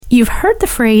You've heard the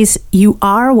phrase, you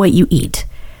are what you eat.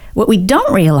 What we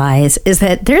don't realize is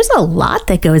that there's a lot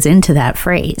that goes into that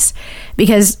phrase,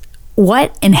 because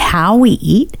what and how we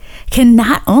eat can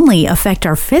not only affect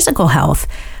our physical health,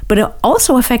 but it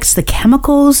also affects the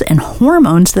chemicals and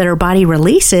hormones that our body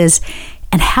releases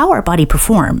and how our body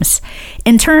performs.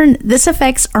 In turn, this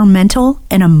affects our mental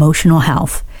and emotional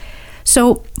health.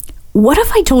 So, what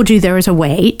if I told you there was a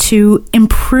way to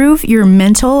improve your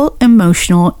mental,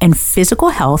 emotional, and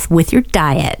physical health with your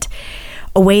diet?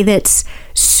 A way that's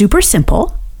super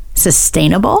simple,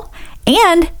 sustainable,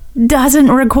 and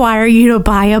doesn't require you to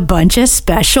buy a bunch of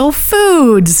special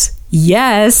foods.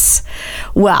 Yes.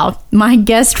 Well, my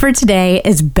guest for today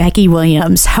is Becky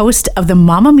Williams, host of the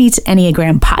Mama Meets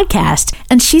Enneagram podcast,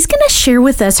 and she's going to share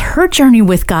with us her journey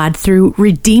with God through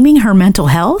redeeming her mental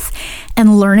health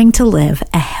and learning to live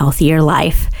a healthier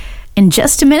life. In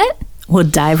just a minute, we'll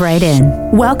dive right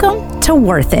in. Welcome to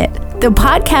Worth It, the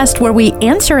podcast where we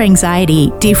answer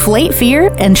anxiety, deflate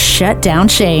fear, and shut down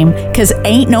shame, because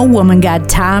ain't no woman got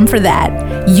time for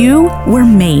that. You were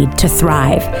made to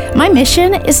thrive. My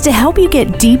mission is to help you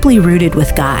get deeply rooted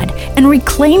with God and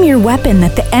reclaim your weapon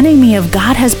that the enemy of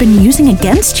God has been using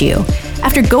against you.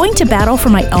 After going to battle for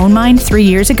my own mind 3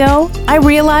 years ago, I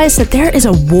realized that there is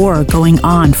a war going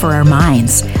on for our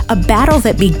minds, a battle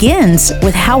that begins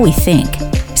with how we think.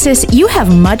 Sis, you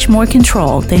have much more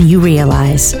control than you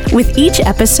realize. With each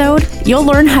episode, you'll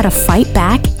learn how to fight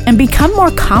back and become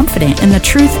more confident in the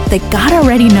truth that God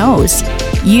already knows.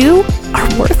 You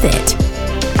are worth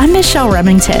it. I'm Michelle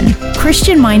Remington,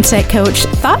 Christian mindset coach,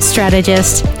 thought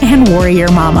strategist, and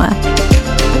warrior mama.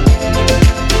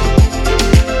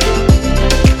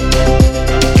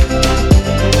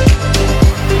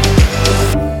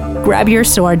 Grab your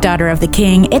sword, daughter of the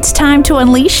king. It's time to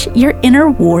unleash your inner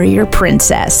warrior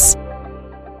princess.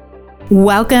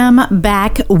 Welcome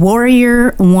back,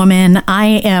 warrior woman.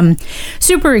 I am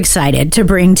super excited to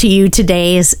bring to you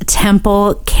today's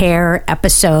Temple Care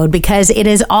episode because it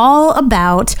is all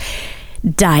about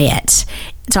diet.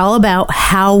 It's all about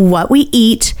how what we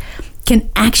eat can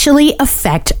actually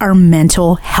affect our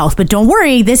mental health. But don't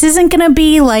worry, this isn't going to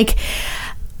be like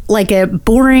a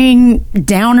boring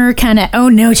downer kind of, oh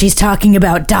no, she's talking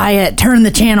about diet, turn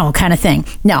the channel kind of thing.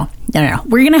 No.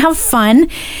 We're going to have fun.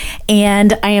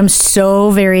 And I am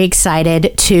so very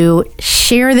excited to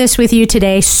share this with you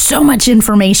today. So much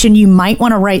information. You might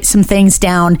want to write some things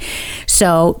down.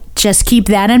 So just keep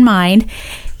that in mind.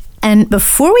 And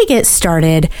before we get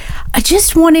started, I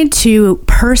just wanted to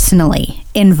personally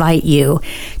invite you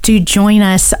to join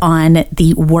us on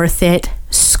the Worth It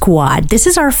Squad. This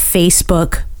is our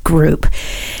Facebook group,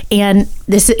 and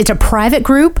it's a private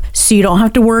group, so you don't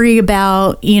have to worry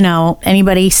about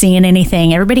anybody seeing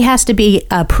anything. Everybody has to be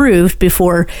approved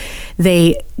before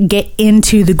they get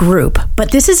into the group, but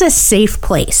this is a safe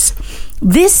place.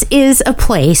 This is a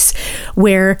place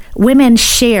where women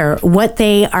share what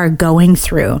they are going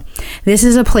through. This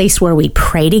is a place where we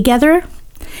pray together,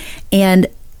 and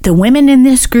the women in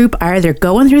this group are either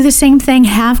going through the same thing,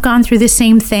 have gone through the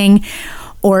same thing,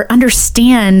 or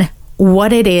understand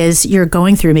what it is you're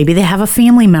going through. Maybe they have a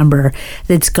family member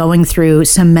that's going through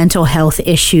some mental health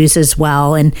issues as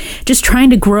well, and just trying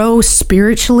to grow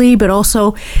spiritually, but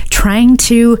also trying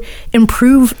to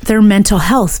improve their mental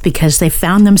health because they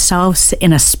found themselves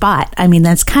in a spot. I mean,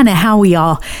 that's kind of how we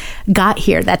all got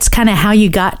here. That's kind of how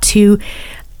you got to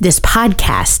this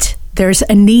podcast. There's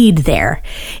a need there.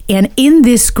 And in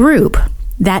this group,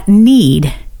 that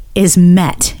need is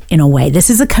met in a way. This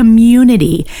is a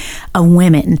community of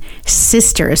women,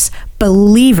 sisters,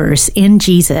 believers in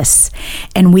Jesus.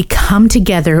 And we come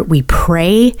together, we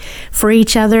pray for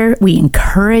each other, we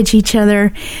encourage each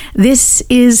other. This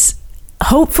is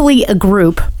hopefully a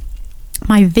group.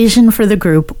 My vision for the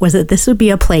group was that this would be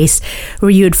a place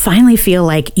where you would finally feel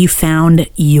like you found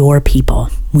your people.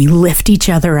 We lift each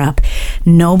other up.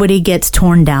 Nobody gets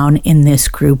torn down in this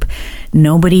group.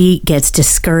 Nobody gets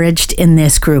discouraged in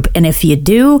this group. And if you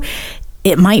do,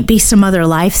 it might be some other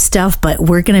life stuff, but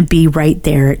we're going to be right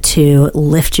there to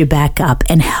lift you back up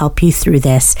and help you through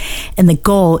this. And the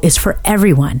goal is for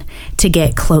everyone to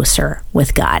get closer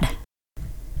with God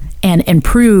and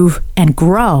improve and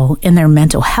grow in their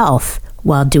mental health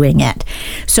while doing it.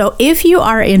 So if you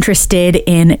are interested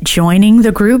in joining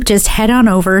the group, just head on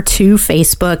over to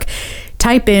Facebook,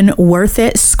 type in Worth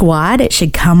It Squad. It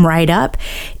should come right up,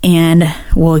 and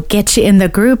we'll get you in the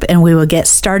group and we will get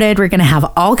started. We're going to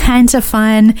have all kinds of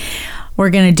fun. We're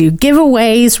going to do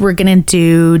giveaways. We're going to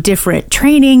do different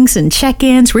trainings and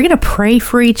check-ins. We're going to pray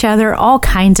for each other, all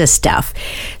kinds of stuff.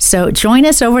 So join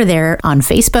us over there on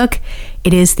Facebook.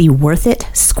 It is the Worth It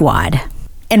Squad.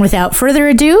 And without further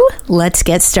ado, let's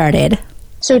get started.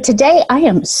 So today I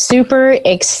am super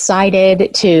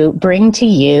excited to bring to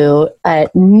you a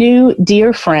new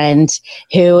dear friend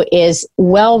who is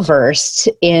well-versed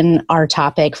in our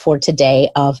topic for today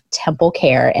of temple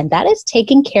care, and that is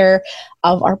taking care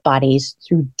of our bodies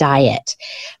through diet.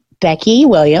 Becky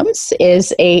Williams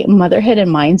is a motherhood and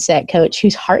mindset coach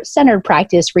whose heart-centered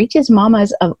practice reaches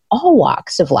mamas of all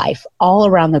walks of life all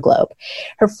around the globe.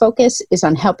 Her focus is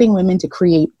on helping women to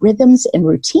create rhythms and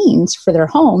routines for their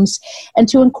homes and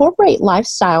to incorporate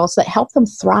lifestyles that help them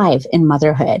thrive in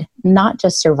motherhood, not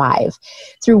just survive.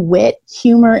 Through wit,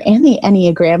 humor, and the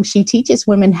Enneagram, she teaches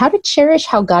women how to cherish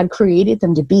how God created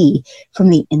them to be from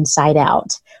the inside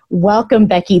out. Welcome,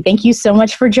 Becky. Thank you so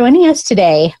much for joining us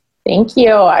today. Thank you.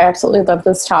 I absolutely love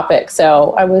this topic.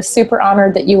 So I was super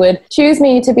honored that you would choose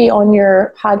me to be on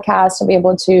your podcast and be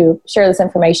able to share this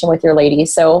information with your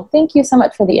ladies. So thank you so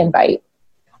much for the invite.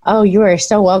 Oh, you are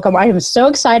so welcome. I am so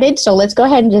excited. So let's go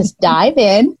ahead and just dive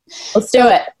in. Let's do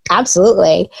it.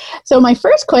 Absolutely. So my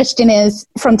first question is,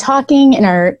 from talking in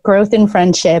our growth and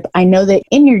friendship, I know that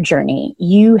in your journey,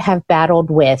 you have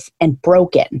battled with and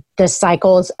broken the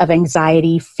cycles of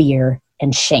anxiety, fear,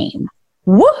 and shame.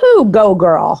 Woohoo, go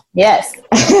girl. Yes.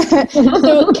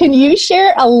 So can you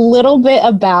share a little bit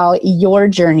about your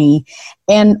journey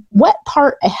and what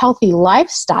part a healthy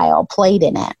lifestyle played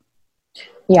in it?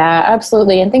 Yeah,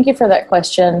 absolutely. And thank you for that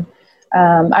question.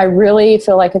 I really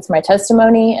feel like it's my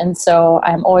testimony. And so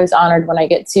I'm always honored when I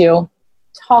get to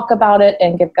talk about it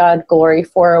and give God glory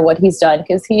for what he's done,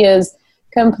 because he has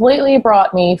completely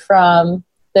brought me from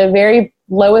the very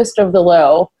lowest of the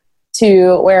low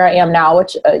to where I am now,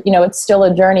 which, it's still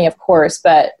a journey, of course,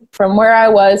 but from where I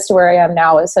was to where I am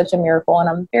now is such a miracle. And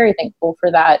I'm very thankful for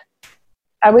that.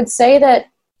 I would say that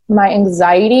my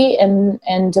anxiety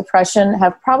and depression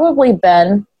have probably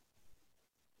been,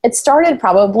 it started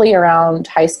probably around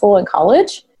high school and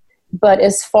college, but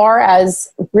as far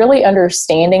as really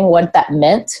understanding what that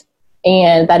meant,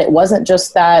 and that it wasn't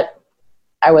just that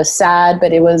I was sad,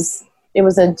 but it was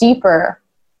a deeper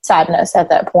sadness at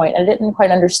that point. I didn't quite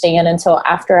understand until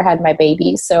after I had my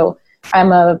baby. So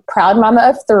I'm a proud mama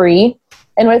of 3.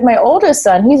 And with my oldest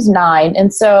son, he's 9.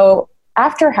 And so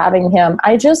after having him,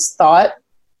 I just thought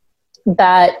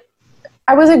that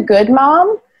I was a good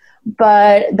mom,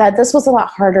 but that this was a lot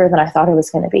harder than I thought it was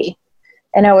going to be.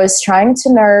 And I was trying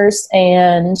to nurse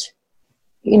and,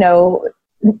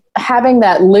 having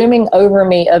that looming over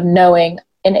me of knowing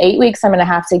in 8 weeks, I'm going to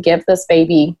have to give this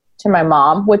baby to my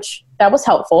mom, which that was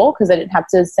helpful because I didn't have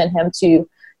to send him to,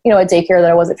 a daycare that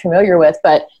I wasn't familiar with,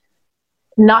 but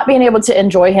not being able to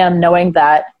enjoy him, knowing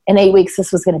that in 8 weeks,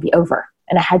 this was going to be over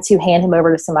and I had to hand him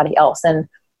over to somebody else. And,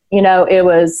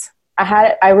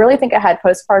 I really think I had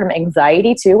postpartum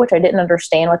anxiety too, which I didn't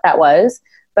understand what that was.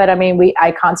 But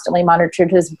I constantly monitored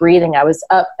his breathing. I was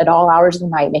up at all hours of the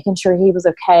night, making sure he was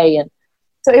okay. And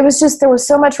so it was just, there was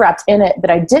so much wrapped in it that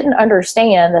I didn't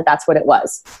understand that that's what it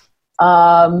was.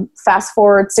 Fast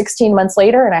forward 16 months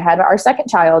later and I had our second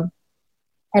child,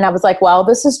 and I was like, well,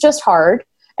 this is just hard.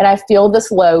 And I feel this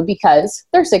low because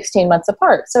they're 16 months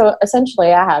apart. So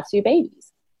essentially I have 2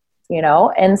 babies,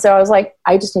 and so I was like,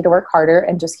 I just need to work harder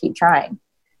and just keep trying.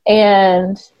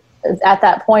 And at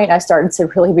that point I started to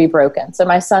really be broken. So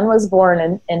my son was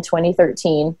born in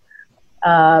 2013.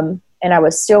 And I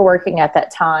was still working at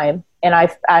that time. And I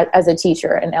as a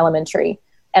teacher in elementary.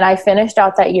 And I finished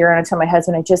out that year and I told my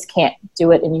husband, I just can't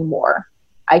do it anymore.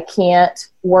 I can't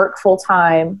work full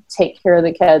time, take care of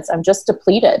the kids. I'm just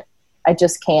depleted. I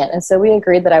just can't. And so we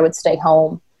agreed that I would stay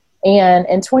home. And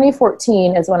in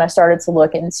 2014 is when I started to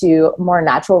look into more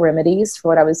natural remedies for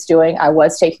what I was doing. I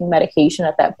was taking medication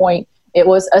at that point. It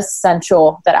was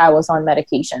essential that I was on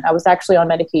medication. I was actually on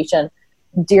medication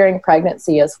during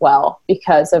pregnancy as well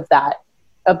because of that,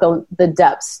 of the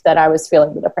depths that I was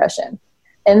feeling the depression.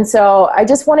 And so I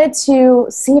just wanted to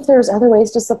see if there's other ways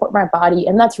to support my body.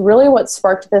 And that's really what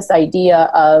sparked this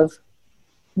idea of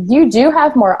you do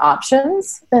have more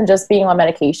options than just being on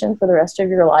medication for the rest of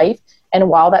your life. And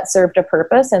while that served a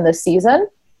purpose in this season,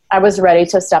 I was ready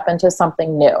to step into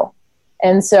something new.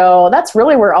 And so that's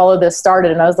really where all of this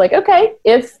started. And I was like, okay,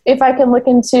 if I can look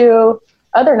into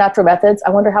other natural methods, I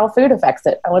wonder how food affects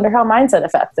it. I wonder how mindset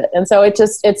affects it. And so it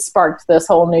sparked this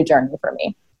whole new journey for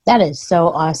me. That is so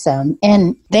awesome.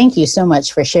 And thank you so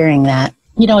much for sharing that.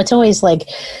 It's always like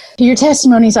your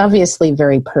testimony is obviously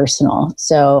very personal.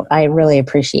 So I really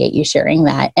appreciate you sharing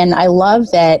that. And I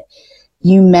love that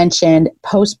you mentioned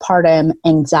postpartum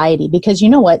anxiety because you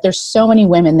know what? There's so many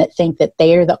women that think that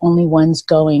they are the only ones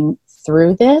going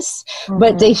through this,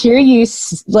 but to hear you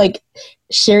like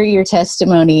share your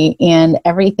testimony and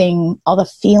everything, all the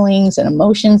feelings and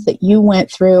emotions that you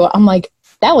went through, I'm like,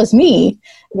 that was me.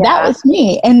 Yeah. That was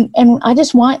me. And I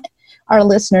just want our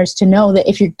listeners to know that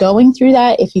if you're going through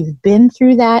that, if you've been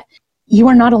through that, you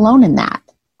are not alone in that.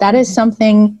 That is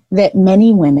something that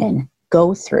many women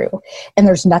go through. And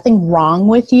there's nothing wrong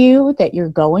with you that you're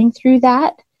going through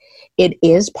that. It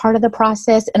is part of the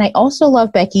process. And I also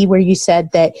love, Becky, where you said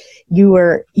that you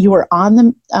were on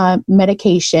the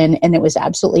medication and it was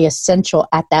absolutely essential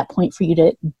at that point for you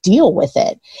to deal with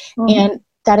it. And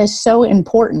that is so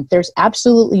important. There's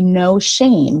absolutely no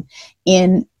shame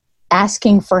in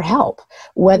asking for help,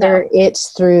 whether it's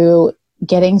through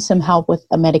getting some help with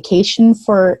a medication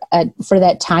for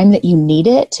that time that you need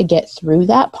it to get through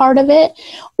that part of it,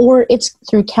 or it's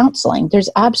through counseling. There's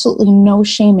absolutely no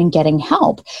shame in getting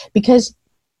help, because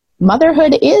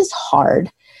motherhood is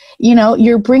hard. You know,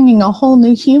 you're bringing a whole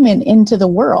new human into the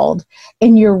world,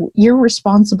 and you're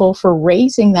responsible for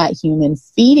raising that human,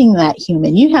 feeding that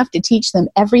human. You have to teach them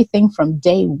everything from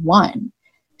day one.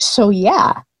 So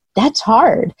yeah, that's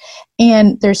hard.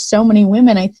 And there's so many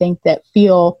women, I think, that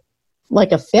feel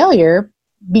like a failure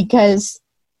because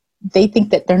they think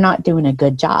that they're not doing a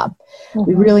good job.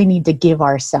 We really need to give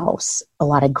ourselves a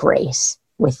lot of grace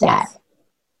with that.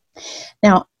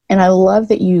 Now, and I love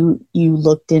that you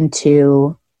looked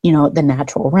into, you know, the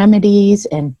natural remedies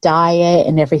and diet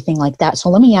and everything like that. So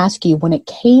let me ask you, when it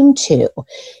came to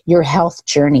your health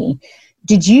journey,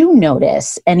 did you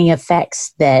notice any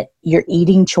effects that your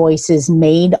eating choices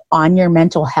made on your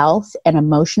mental health and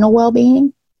emotional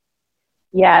well-being?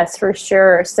 Yes, for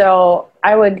sure. So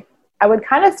I would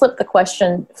kind of flip the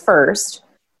question first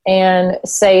and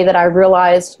say that I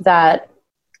realized that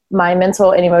my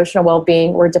mental and emotional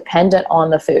well-being were dependent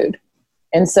on the food.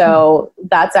 And so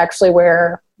that's actually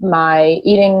where my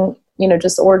eating, you know,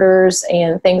 disorders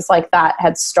and things like that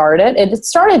had started. It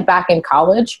started back in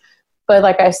college, but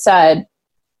like I said,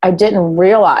 I didn't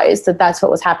realize that that's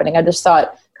what was happening. I just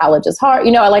thought college is hard.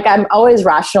 You know, like I'm always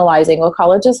rationalizing, well,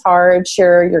 college is hard.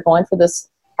 Sure, you're going for this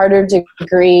harder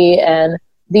degree and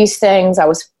these things. I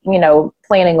was, you know,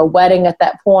 planning a wedding at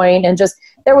that point, and just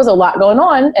there was a lot going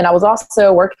on, and I was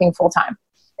also working full time.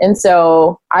 And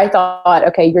so I thought,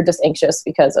 okay, you're just anxious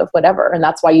because of whatever, and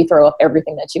that's why you throw up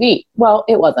everything that you eat. Well,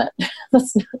 it wasn't.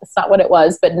 That's not what it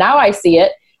was. But now I see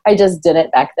it. I just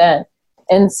didn't back then.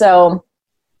 And so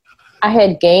I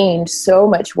had gained so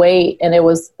much weight, and it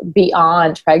was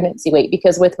beyond pregnancy weight,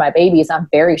 because with my babies, I'm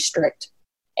very strict.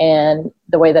 And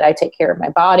the way that I take care of my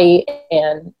body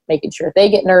and making sure they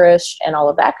get nourished and all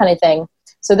of that kind of thing.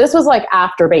 So this was like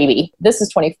after baby. This is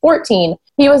 2014.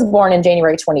 He was born in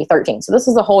January 2013. So this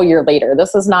is a whole year later.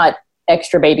 This is not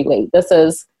extra baby weight. This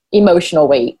is emotional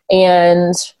weight.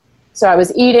 And so I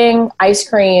was eating ice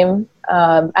cream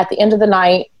at the end of the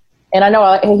night. And I know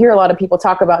I hear a lot of people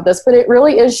talk about this, but it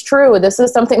really is true. This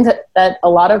is something that a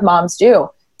lot of moms do.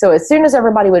 So as soon as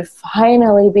everybody would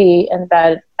finally be in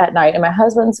bed at night and my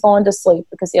husband's going to sleep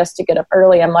because he has to get up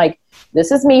early, I'm like,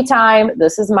 this is me time.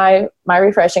 This is my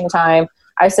refreshing time.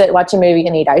 I sit, watch a movie,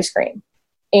 and eat ice cream.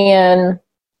 And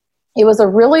it was a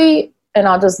really, and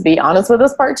I'll just be honest with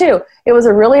this part too, it was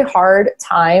a really hard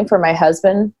time for my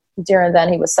husband. During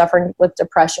then, he was suffering with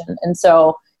depression. And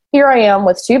so here I am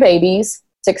with two babies,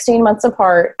 16 months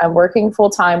apart. I'm working full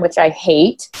time, which I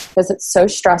hate because it's so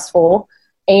stressful.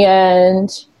 And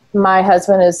my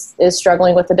husband is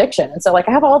struggling with addiction. And so like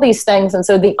I have all these things. And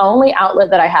so the only outlet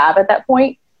that I have at that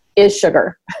point is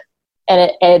sugar.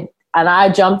 And I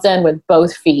jumped in with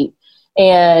both feet,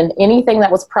 and anything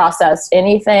that was processed,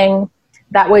 anything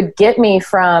that would get me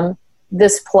from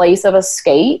this place of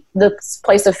escape, this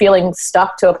place of feeling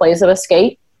stuck to a place of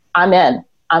escape, I'm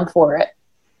for it.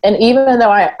 And even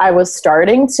though I was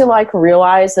starting to like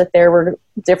realize that there were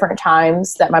different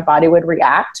times that my body would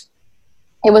react,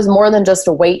 it was more than just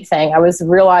a weight thing. I was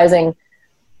realizing,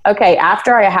 okay,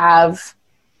 after I have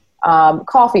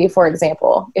coffee, for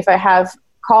example, if I have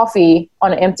coffee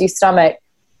on an empty stomach,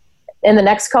 in the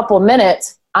next couple of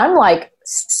minutes, I'm like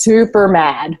super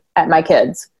mad at my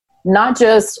kids. Not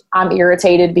just I'm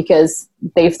irritated because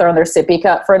they've thrown their sippy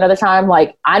cup for another time.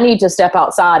 Like I need to step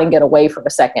outside and get away for a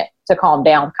second to calm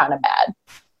down kind of mad.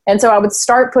 And so I would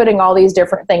start putting all these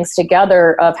different things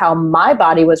together of how my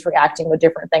body was reacting with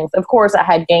different things. Of course, I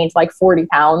had gained like 40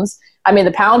 pounds. I mean,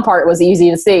 the pound part was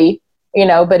easy to see, you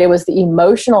know, but it was the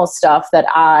emotional stuff that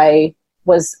I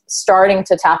was starting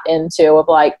to tap into of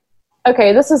like,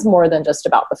 okay, this is more than just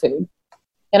about the food.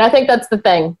 And I think that's the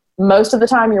thing. Most of the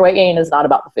time your weight gain is not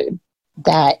about the food.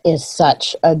 That is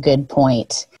such a good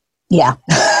point. Yeah.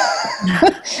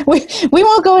 we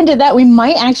won't go into that. We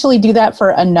might actually do that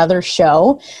for another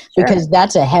show because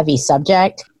that's a heavy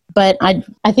subject. But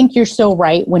I think you're so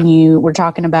right when you were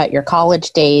talking about your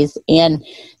college days. And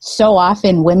so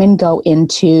often women go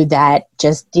into that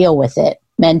just deal with it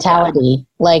mentality,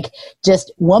 like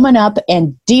just woman up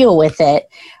and deal with it.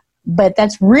 But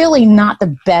that's really not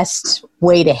the best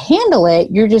way to handle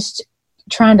it. You're just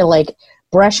trying to like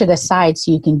brush it aside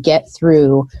so you can get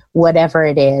through whatever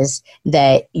it is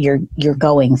that you're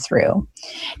going through.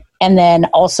 And then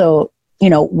also, you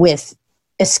know, with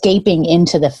escaping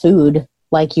into the food,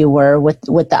 like you were with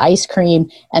the ice cream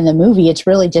and the movie, it's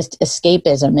really just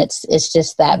escapism. It's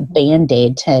just that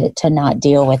Band-Aid to not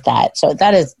deal with that. So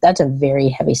that's a very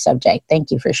heavy subject.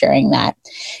 Thank you for sharing that.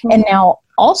 Mm-hmm. And now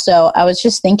also, I was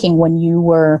just thinking when you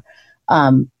were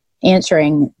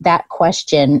answering that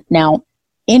question, now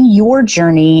in your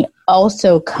journey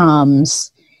also comes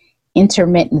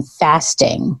intermittent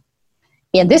fasting.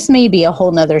 And this may be a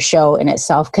whole nother show in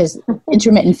itself because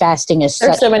intermittent fasting is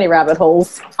There's so many rabbit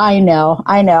holes. I know.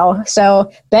 So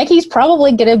Becky's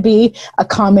probably going to be a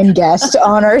common guest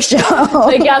on our show.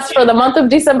 The guest for the month of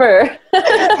December.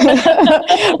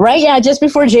 Right? Yeah, just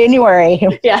before January.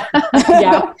 Yeah.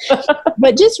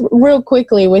 But just real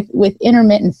quickly with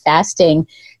intermittent fasting,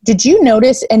 did you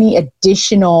notice any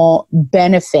additional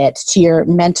benefits to your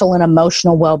mental and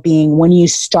emotional well-being when you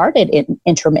started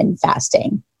intermittent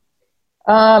fasting?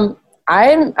 I'm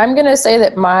going to say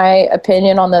that my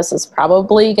opinion on this is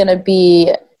probably going to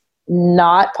be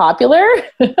not popular,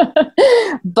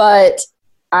 but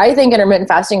I think intermittent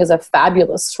fasting is a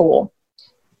fabulous tool.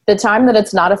 The time that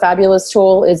it's not a fabulous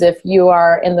tool is if you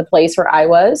are in the place where I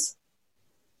was,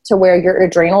 to where your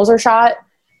adrenals are shot,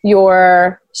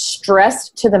 you're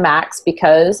stressed to the max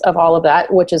because of all of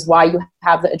that, which is why you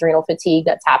have the adrenal fatigue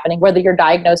that's happening. Whether you're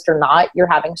diagnosed or not, you're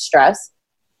having stress.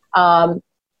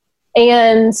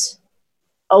 And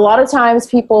a lot of times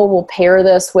people will pair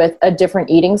this with a different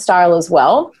eating style as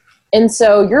well. And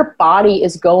so your body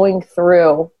is going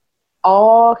through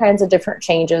all kinds of different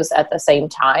changes at the same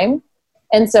time.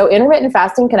 And so intermittent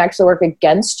fasting can actually work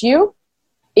against you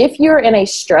if you're in a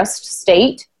stressed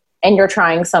state and you're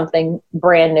trying something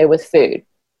brand new with food.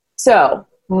 So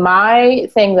my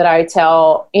thing that I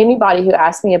tell anybody who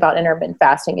asks me about intermittent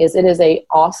fasting is it is an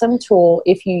awesome tool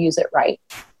if you use it right.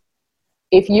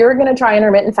 If you're going to try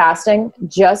intermittent fasting,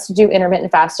 just do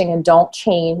intermittent fasting and don't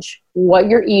change what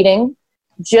you're eating.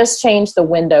 Just change the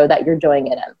window that you're doing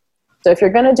it in. So if you're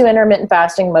going to do intermittent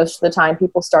fasting, most of the time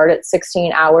people start at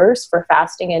 16 hours for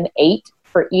fasting and 8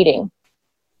 for eating.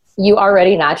 You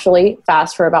already naturally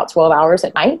fast for about 12 hours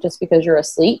at night just because you're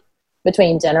asleep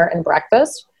between dinner and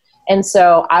breakfast. And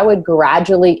so I would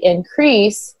gradually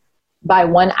increase by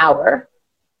 1 hour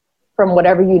from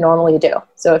whatever you normally do.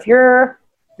 So if you're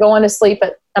going to sleep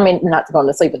not going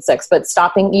to sleep at 6, but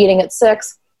stopping eating at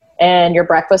 6 and your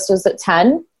breakfast is at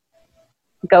 10,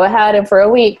 go ahead and for a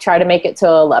week, try to make it to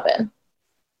 11.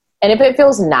 And if it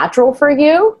feels natural for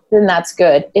you, then that's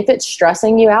good. If it's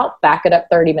stressing you out, back it up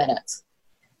 30 minutes.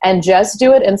 And just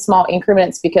do it in small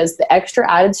increments because the extra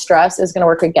added stress is going to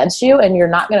work against you and you're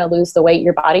not going to lose the weight.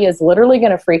 Your body is literally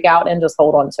going to freak out and just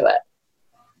hold on to it.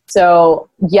 So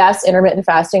yes, intermittent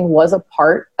fasting was a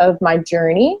part of my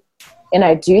journey. And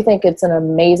I do think it's an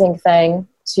amazing thing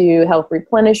to help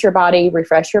replenish your body,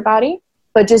 refresh your body,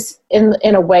 but just in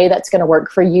a way that's going to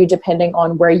work for you depending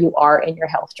on where you are in your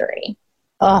health journey.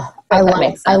 Oh, I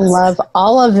love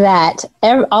all of that.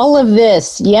 All of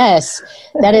this. Yes,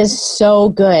 that is so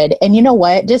good. And you know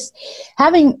what? Just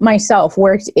having myself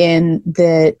worked in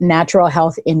the natural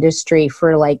health industry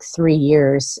for like 3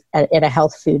 years at a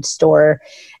health food store,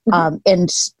 and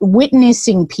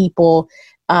witnessing people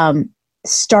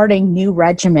starting new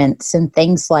regimens and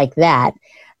things like that.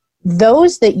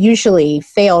 Those that usually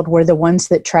failed were the ones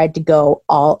that tried to go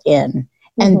all in.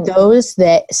 And those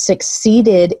that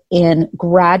succeeded in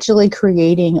gradually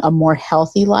creating a more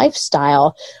healthy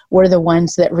lifestyle were the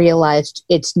ones that realized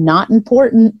it's not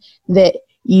important that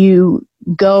you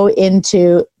go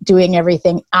into doing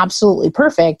everything absolutely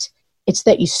perfect. It's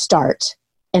that you start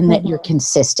and that you're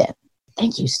consistent.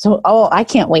 Thank you. I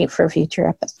can't wait for future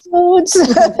episodes.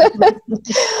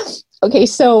 Okay,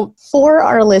 so for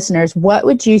our listeners, what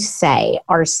would you say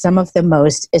are some of the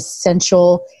most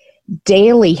essential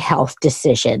daily health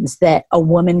decisions that a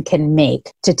woman can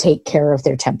make to take care of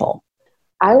their temple?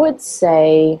 I would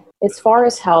say, as far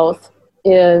as health,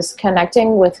 is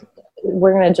connecting with,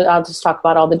 I'll just talk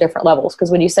about all the different levels,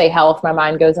 because when you say health, my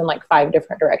mind goes in like 5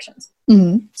 different directions.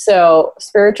 Mm-hmm. So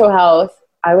spiritual health,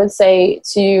 I would say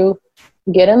to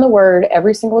get in the Word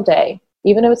every single day,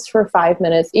 even if it's for 5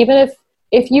 minutes, even if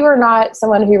if you are not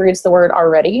someone who reads the word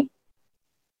already,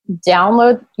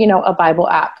 download, a Bible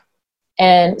app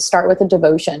and start with a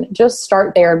devotion. Just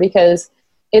start there, because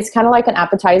it's kind of like an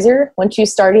appetizer. Once you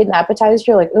start eating the appetizer,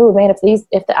 you're like, oh man,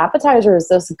 if the appetizer is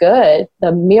this good,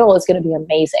 the meal is going to be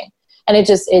amazing. And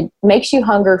it makes you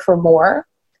hunger for more.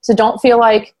 So don't feel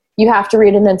like you have to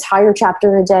read an entire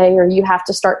chapter a day, or you have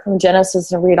to start from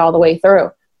Genesis and read all the way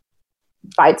through.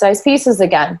 Bite-sized pieces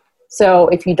again. So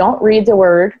if you don't read the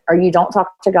word, or you don't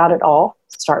talk to God at all,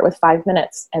 start with 5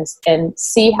 minutes and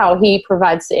see how he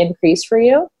provides the increase for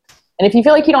you. And if you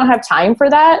feel like you don't have time for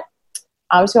that,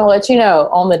 I'm just going to let you know,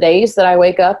 on the days that I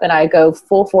wake up and I go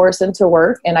full force into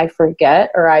work and I forget,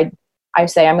 or I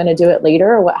say I'm going to do it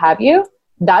later or what have you,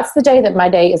 that's the day that my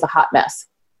day is a hot mess.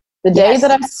 The day that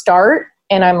I start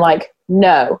and I'm like,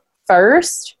 no,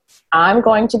 first I'm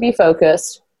going to be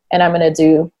focused and I'm going to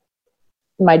do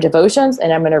my devotions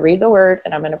and I'm going to read the word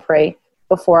and I'm going to pray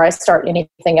before I start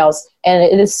anything else. And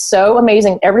it is so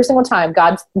amazing. Every single time,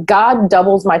 God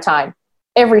doubles my time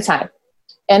every time.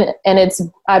 And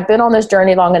I've been on this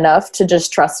journey long enough to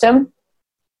just trust him,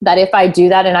 that if I do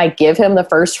that and I give him the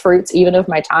first fruits, even of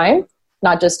my time,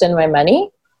 not just in my money,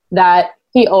 that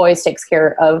he always takes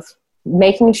care of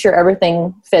making sure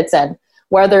everything fits in,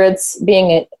 whether it's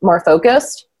being more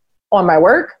focused on my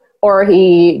work, or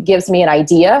he gives me an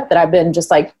idea that I've been just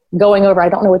like going over. I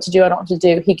don't know what to do. I don't know what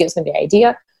to do. He gives me the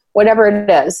idea, whatever it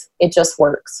is, it just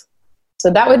works. So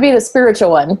that would be the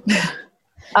spiritual one.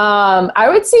 I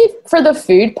would say for the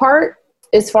food part,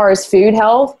 as far as food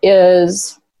health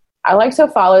is, I like to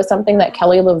follow something that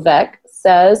Kelly LeVeque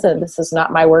says, and this is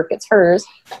not my work, it's hers,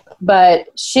 but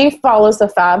she follows the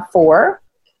Fab Four,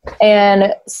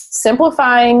 and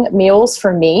simplifying meals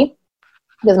for me,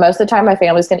 because most of the time my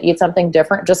family's going to eat something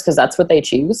different just because that's what they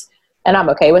choose. And I'm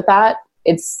okay with that.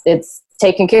 It's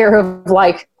taking care of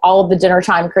like all of the dinner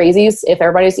time crazies. If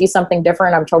everybody's eats something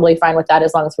different, I'm totally fine with that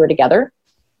as long as we're together.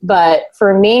 But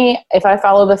for me, if I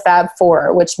follow the Fab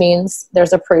Four, which means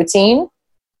there's a protein,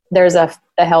 there's a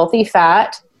healthy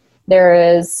fat,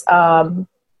 there is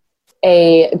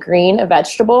a green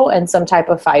vegetable, and some type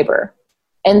of fiber.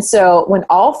 And so when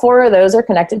all four of those are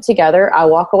connected together, I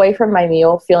walk away from my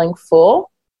meal feeling full,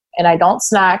 and I don't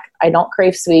snack, I don't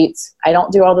crave sweets, I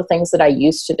don't do all the things that I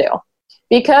used to do,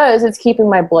 because it's keeping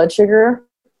my blood sugar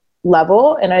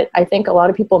level. And I think a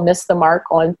lot of people miss the mark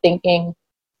on thinking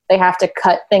they have to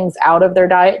cut things out of their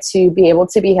diet to be able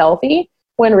to be healthy,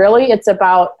 when really it's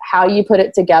about how you put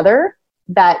it together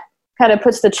that kind of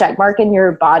puts the check mark in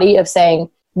your body of saying,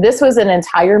 this was an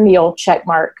entire meal, check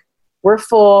mark. We're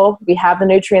full. We have the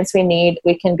nutrients we need.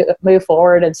 We can move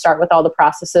forward and start with all the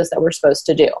processes that we're supposed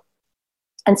to do.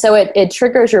 And so it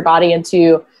triggers your body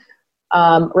into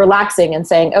relaxing and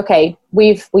saying, okay,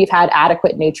 we've had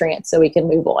adequate nutrients, so we can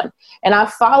move on. And I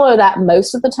follow that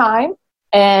most of the time.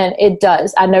 And it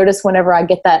does. I notice whenever I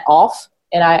get that off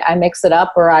and I mix it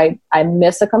up, or I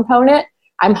miss a component,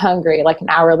 I'm hungry like an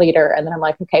hour later. And then I'm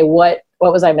like, okay, what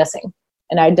was I missing?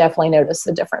 And I definitely notice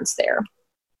the difference there.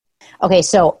 Okay,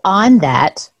 so on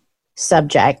that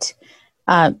subject,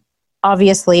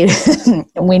 obviously,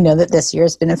 we know that this year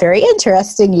has been a very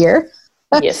interesting year.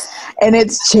 Yes. And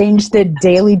it's changed the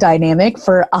daily dynamic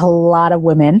for a lot of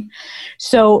women.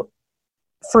 So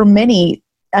for many,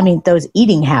 those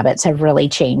eating habits have really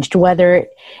changed.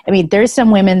 There's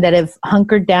some women that have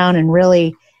hunkered down and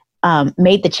really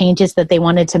made the changes that they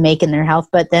wanted to make in their health.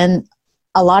 But then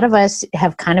a lot of us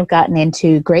have kind of gotten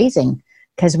into grazing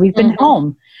because we've been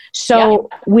home. So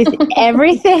with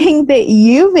everything that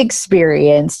you've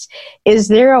experienced, is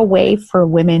there a way for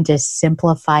women to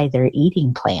simplify their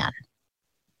eating plan?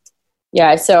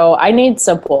 Yeah, so I need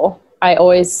simple.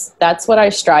 That's what I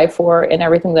strive for in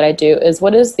everything that I do, is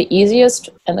what is the easiest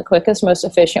and the quickest, most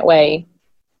efficient way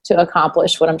to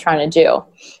accomplish what I'm trying to do.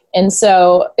 And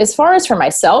so as far as for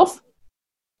myself,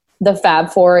 the Fab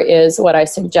Four is what I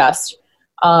suggest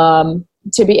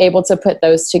to be able to put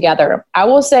those together. I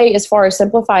will say, as far as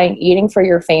simplifying eating for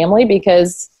your family,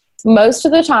 because most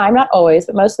of the time, not always,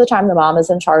 but most of the time the mom is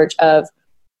in charge of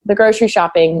the grocery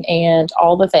shopping and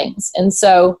all the things. And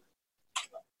so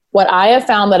what I have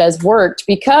found that has worked,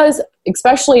 because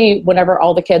especially whenever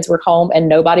all the kids were home and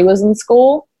nobody was in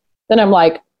school, then I'm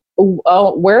like,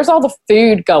 oh, where's all the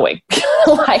food going?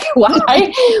 Like,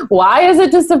 why is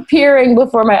it disappearing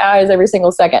before my eyes every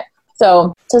single second?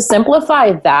 So to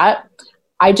simplify that,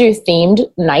 I do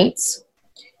themed nights.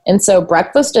 And so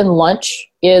breakfast and lunch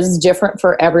is different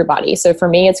for everybody. So for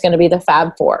me, it's going to be the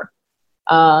Fab Four.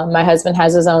 My husband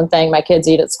has his own thing. My kids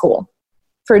eat at school.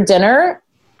 For dinner,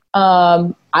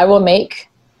 I will make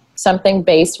something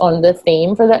based on the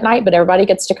theme for that night, but everybody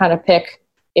gets to kind of pick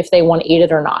if they want to eat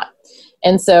it or not.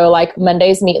 And so like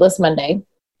Monday's Meatless Monday.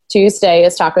 Tuesday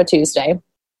is Taco Tuesday.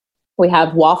 We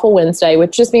have Waffle Wednesday,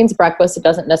 which just means breakfast. It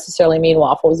doesn't necessarily mean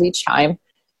waffles each time.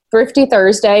 Thrifty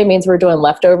Thursday means we're doing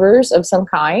leftovers of some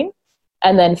kind.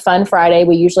 And then Fun Friday,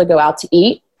 we usually go out to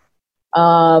eat.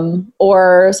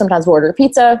 Or sometimes we'll order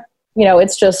pizza.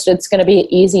 It's going to be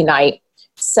an easy night.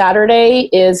 Saturday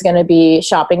is going to be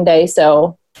shopping day.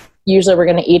 So usually we're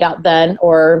going to eat out then,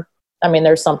 or,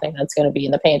 there's something that's going to be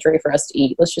in the pantry for us to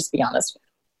eat. Let's just be honest.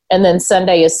 And then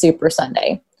Sunday is Super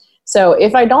Sunday. So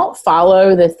if I don't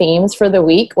follow the themes for the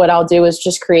week, what I'll do is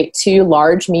just create 2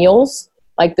 large meals.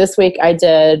 Like this week I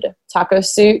did taco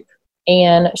soup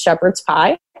and shepherd's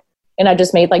pie, and I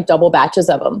just made like double batches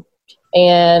of them.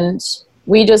 And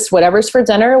we just, whatever's for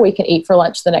dinner, we can eat for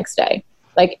lunch the next day.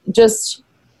 Like just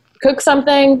cook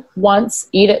something once,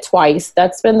 eat it twice.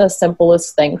 That's been the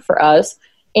simplest thing for us.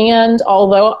 And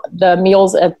although the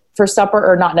meals for supper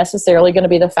are not necessarily going to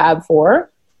be the Fab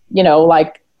Four,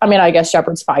 I guess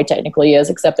shepherd's pie technically is,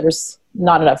 except there's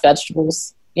not enough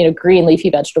vegetables, green leafy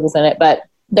vegetables in it, but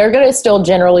they're going to still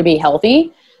generally be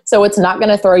healthy. So it's not going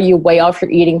to throw you way off your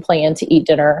eating plan to eat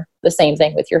dinner the same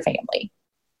thing with your family.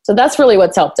 So that's really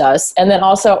what's helped us. And then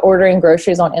also ordering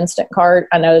groceries on Instant Cart.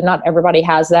 I know not everybody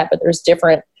has that, but there's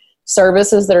different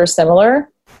services that are similar.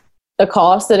 The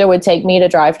cost that it would take me to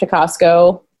drive to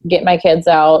Costco, get my kids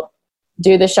out,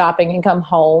 do the shopping, and come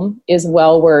home is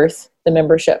well worth the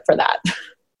membership for that.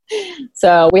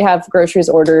 So we have groceries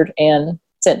ordered and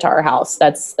sent to our house.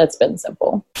 That's been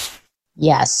simple.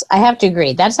 Yes, I have to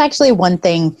agree. That's actually one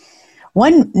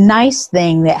nice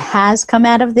thing that has come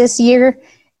out of this year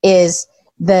is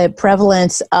the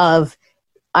prevalence of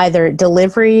either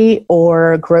delivery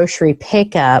or grocery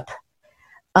pickup,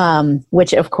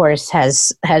 which of course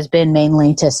has been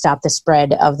mainly to stop the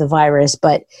spread of the virus,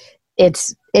 but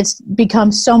it's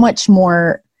become so much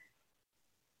more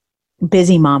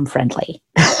busy mom friendly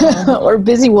or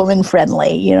busy woman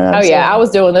friendly. I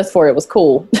was doing this for it was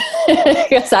cool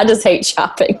because I just hate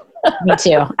shopping. Me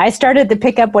too. I started the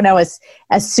pickup as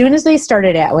soon as they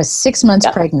started it, I was 6 months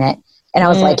pregnant, and I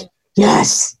was like,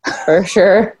 yes, for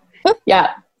sure.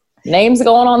 Yeah. Names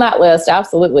going on that list.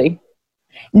 Absolutely.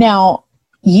 Now,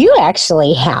 you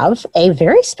actually have a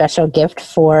very special gift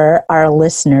for our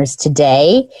listeners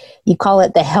today. You call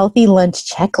it the Healthy Lunch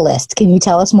Checklist. Can you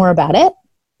tell us more about it?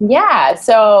 Yeah,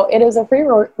 so it is a free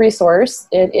resource.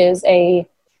 It is a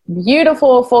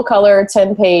beautiful full color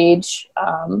 10-page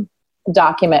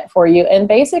document for you. And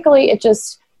basically it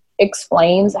just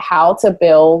explains how to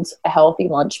build a healthy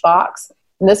lunchbox.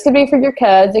 And this could be for your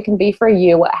kids, it can be for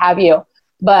you, what have you.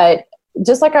 But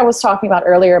just like I was talking about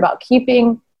earlier about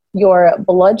keeping your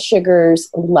blood sugars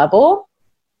level,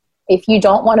 if you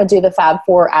don't want to do the Fab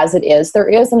Four as it is, there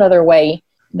is another way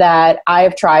that I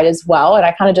have tried as well. And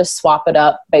I kind of just swap it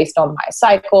up based on my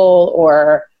cycle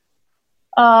or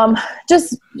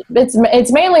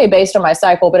it's mainly based on my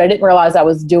cycle, but I didn't realize I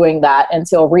was doing that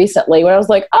until recently when I was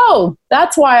like, oh,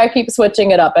 that's why I keep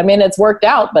switching it up. It's worked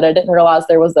out, but I didn't realize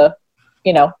there was an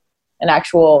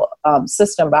actual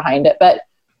system behind it. But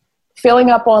filling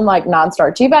up on like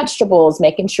non-starchy vegetables,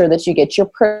 making sure that you get your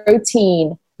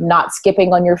protein, not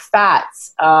skipping on your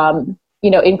fats,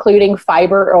 including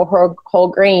fiber or whole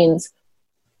grains,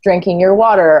 drinking your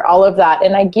water, all of that.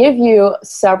 And I give you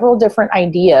several different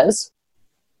ideas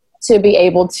to be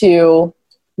able to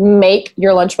make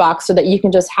your lunchbox so that you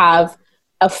can just have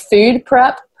a food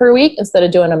prep per week instead of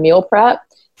doing a meal prep.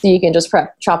 So you can just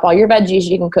chop all your veggies.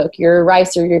 You can cook your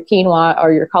rice or your quinoa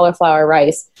or your cauliflower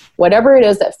rice, whatever it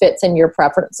is that fits in your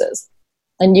preferences.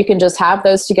 And you can just have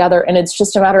those together. And it's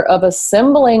just a matter of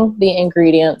assembling the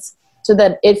ingredients so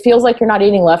that it feels like you're not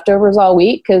eating leftovers all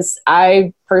week, because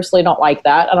I personally don't like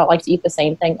that. I don't like to eat the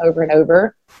same thing over and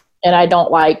over. And I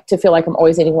don't like to feel like I'm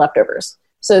always eating leftovers.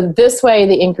 So this way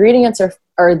the ingredients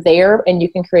are there and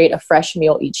you can create a fresh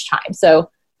meal each time. So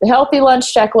the Healthy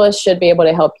Lunch Checklist should be able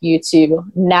to help you to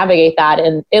navigate that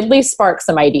and at least spark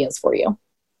some ideas for you.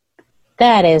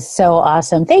 That is so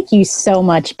awesome. Thank you so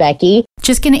much, Becky.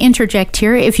 Just going to interject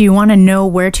here. If you want to know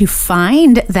where to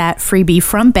find that freebie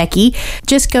from Becky,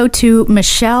 just go to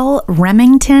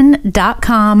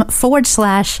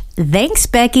michelleremington.com/thanks,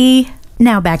 Becky.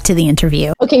 Now back to the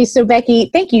interview. Okay, so Becky,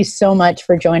 thank you so much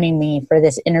for joining me for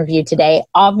this interview today.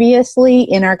 Obviously,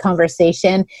 in our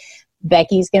conversation,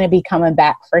 Becky's going to be coming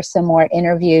back for some more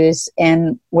interviews,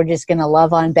 and we're just going to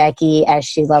love on Becky as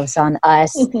she loves on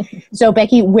us. So,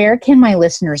 Becky, where can my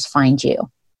listeners find you?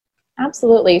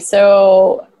 Absolutely.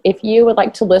 So if you would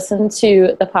like to listen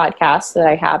to the podcast that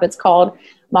I have, it's called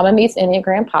Mama Meets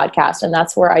Enneagram Podcast, and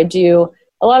that's where I do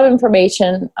a lot of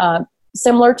information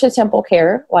similar to Temple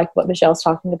Care, like what Michelle's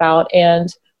talking about,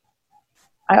 and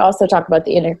I also talk about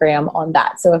the Enneagram on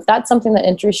that. So if that's something that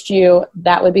interests you,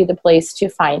 that would be the place to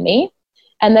find me.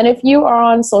 And then if you are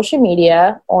on social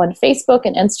media, on Facebook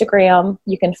and Instagram,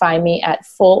 you can find me at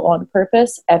Full On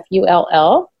Purpose,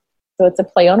 Full. So it's a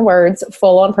play on words,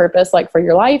 full on purpose, like for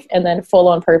your life, and then full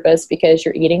on purpose because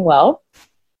you're eating well.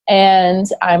 And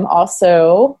I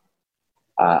also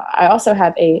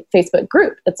have a Facebook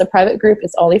group. It's a private group.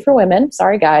 It's only for women.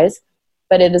 Sorry, guys.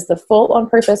 But it is the Full On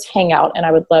Purpose Hangout, and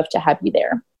I would love to have you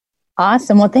there.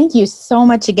 Awesome. Well, thank you so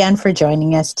much again for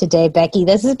joining us today, Becky.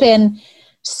 This has been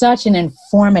such an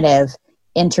informative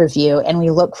interview, and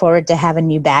we look forward to having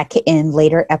you back in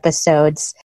later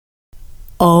episodes.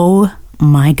 Oh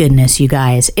my goodness, you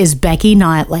guys. Is Becky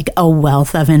not like a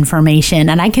wealth of information?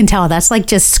 And I can tell that's like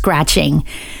just scratching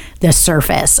the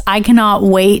surface. I cannot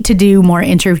wait to do more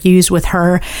interviews with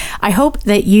her. I hope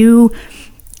that you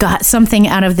got something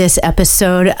out of this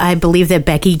episode. I believe that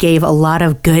Becky gave a lot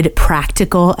of good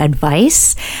practical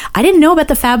advice. I didn't know about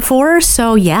the Fab Four,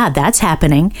 so yeah, that's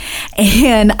happening.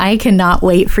 And I cannot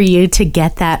wait for you to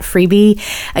get that freebie.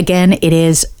 Again, it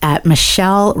is at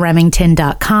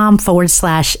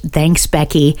michelleremington.com/thanks,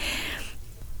 Becky.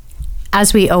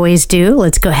 As we always do,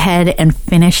 let's go ahead and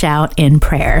finish out in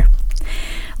prayer.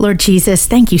 Lord Jesus,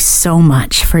 thank you so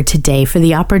much for today, for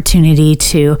the opportunity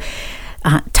to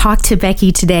talk to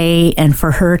Becky today and for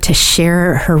her to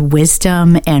share her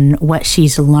wisdom and what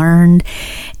she's learned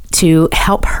to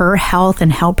help her health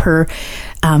and help her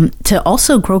to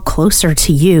also grow closer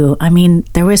to you. I mean,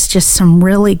 there was just some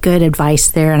really good advice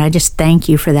there, and I just thank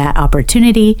you for that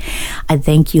opportunity. I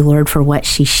thank you, Lord, for what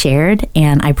she shared,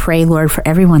 and I pray, Lord, for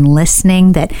everyone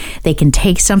listening that they can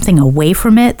take something away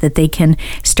from it, that they can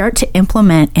start to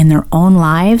implement in their own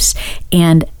lives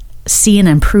and see an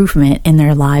improvement in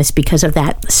their lives because of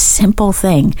that simple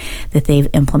thing that they've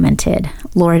implemented.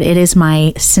 Lord, it is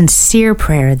my sincere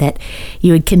prayer that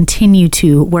you would continue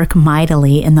to work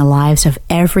mightily in the lives of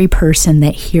every person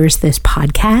that hears this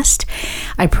podcast.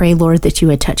 I pray, Lord, that you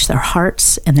would touch their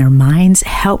hearts and their minds,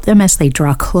 help them as they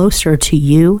draw closer to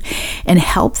you, and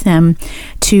help them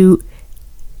to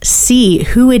see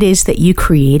who it is that you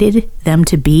created them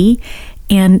to be,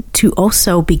 and to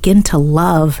also begin to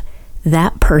love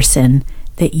that person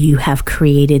that you have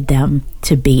created them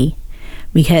to be,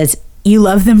 because you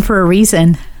love them for a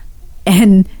reason.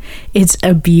 And it's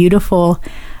a beautiful,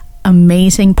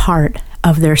 amazing part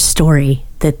of their story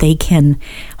that they can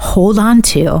hold on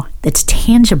to, that's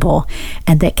tangible,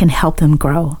 and that can help them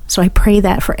grow. So I pray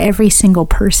that for every single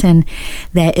person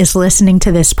that is listening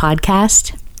to this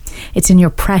podcast. It's in your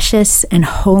precious and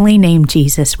holy name,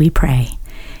 Jesus, we pray.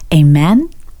 Amen.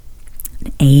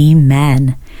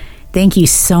 Amen. Thank you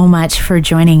so much for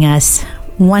joining us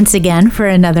once again for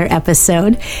another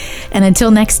episode. And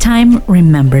until next time,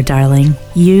 remember, darling,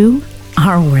 you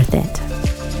are worth it.